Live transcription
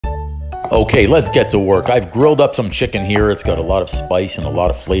Okay, let's get to work. I've grilled up some chicken here. It's got a lot of spice and a lot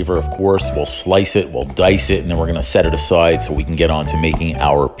of flavor, of course. We'll slice it, we'll dice it, and then we're gonna set it aside so we can get on to making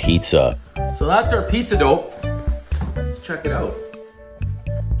our pizza. So that's our pizza dough. Let's check it out.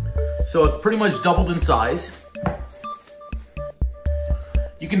 So it's pretty much doubled in size.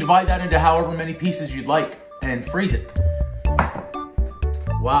 You can divide that into however many pieces you'd like and freeze it.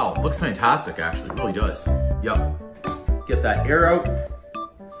 Wow, looks fantastic actually, it really does. Yep, get that air out.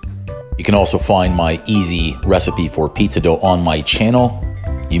 You can also find my easy recipe for pizza dough on my channel.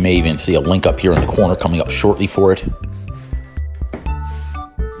 You may even see a link up here in the corner coming up shortly for it.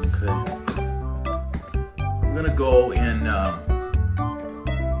 Okay. I'm gonna go in,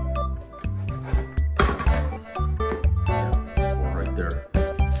 right there.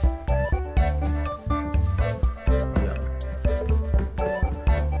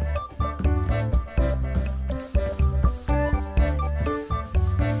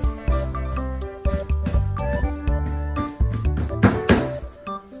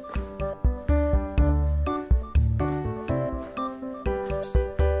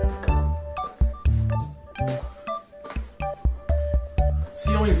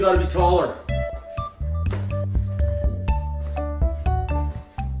 Ceiling's got to be taller.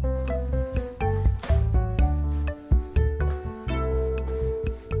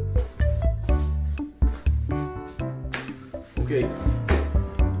 Okay.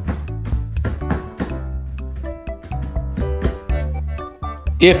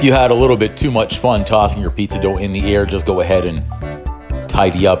 If you had a little bit too much fun tossing your pizza dough in the air, just go ahead and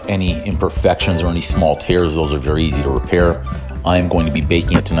tidy up any imperfections or any small tears. Those are very easy to repair. I am going to be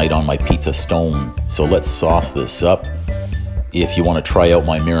baking it tonight on my pizza stone. So let's sauce this up. If you want to try out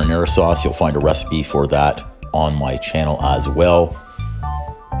my marinara sauce, you'll find a recipe for that on my channel as well.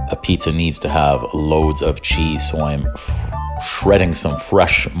 A pizza needs to have loads of cheese, so I'm shredding some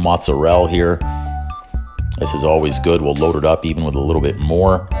fresh mozzarella here. This is always good. We'll load it up even with a little bit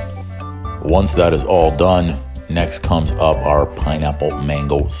more. Once that is all done, next comes up our pineapple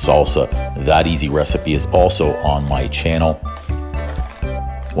mango salsa. That easy recipe is also on my channel.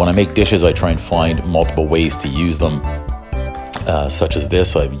 When I make dishes, I try and find multiple ways to use them, such as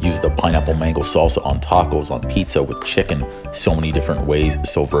this. I've used the pineapple mango salsa on tacos, on pizza, with chicken, so many different ways,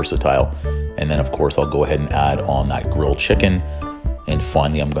 so versatile. And then of course, I'll go ahead and add on that grilled chicken. And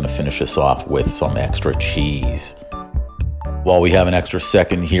finally, I'm gonna finish this off with some extra cheese. While we have an extra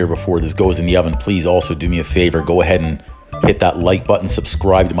second here before this goes in the oven, please also do me a favor, go ahead and hit that like button,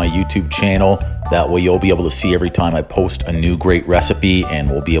 subscribe to my YouTube channel. That way you'll be able to see every time I post a new great recipe, and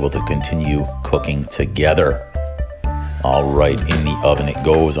we'll be able to continue cooking together. All right, in the oven it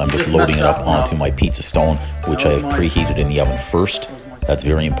goes. I'm just loading it up onto my pizza stone, which I have preheated in the oven first. That's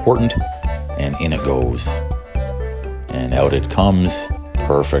very important. And in it goes. And out it comes.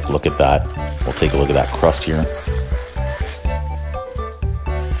 Perfect, look at that. We'll take a look at that crust here.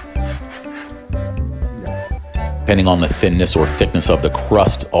 Depending on the thinness or thickness of the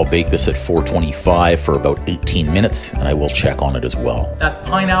crust, I'll bake this at 425 for about 18 minutes, and I will check on it as well. That's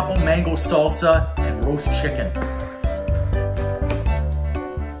pineapple mango salsa and roast chicken.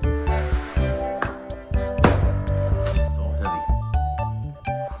 It's all heavy.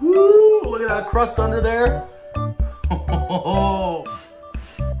 Woo, look at that crust under there.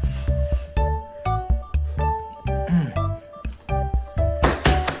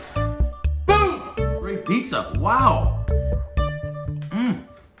 Pizza, wow.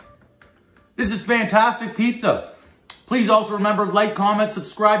 This is fantastic pizza. Please also remember, like, comment,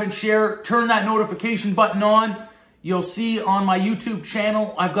 subscribe, and share. Turn that notification button on. You'll see on my YouTube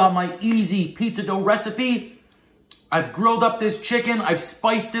channel, I've got my easy pizza dough recipe. I've grilled up this chicken. I've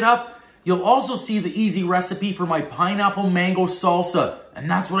spiced it up. You'll also see the easy recipe for my pineapple mango salsa.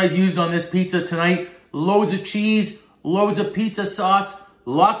 And that's what I've used on this pizza tonight. Loads of cheese, loads of pizza sauce,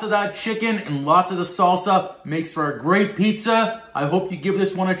 lots of that chicken, and lots of the salsa. Makes for a great pizza. I hope you give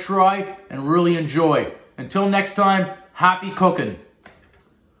this one a try and really enjoy. Until next time, happy cooking.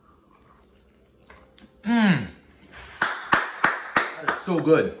 That is so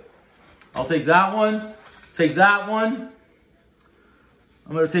good. I'll take that one, take that one.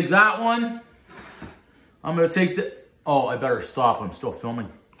 I'm gonna take that one. I'm gonna take the, oh, I better stop, I'm still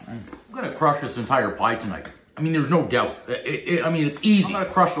filming. I'm gonna crush this entire pie tonight. I mean, there's no doubt. I mean, it's easy. I'm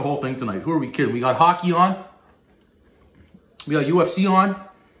gonna crush the whole thing tonight. Who are we kidding? We got hockey on. We got UFC on.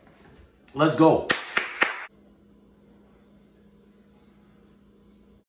 Let's go.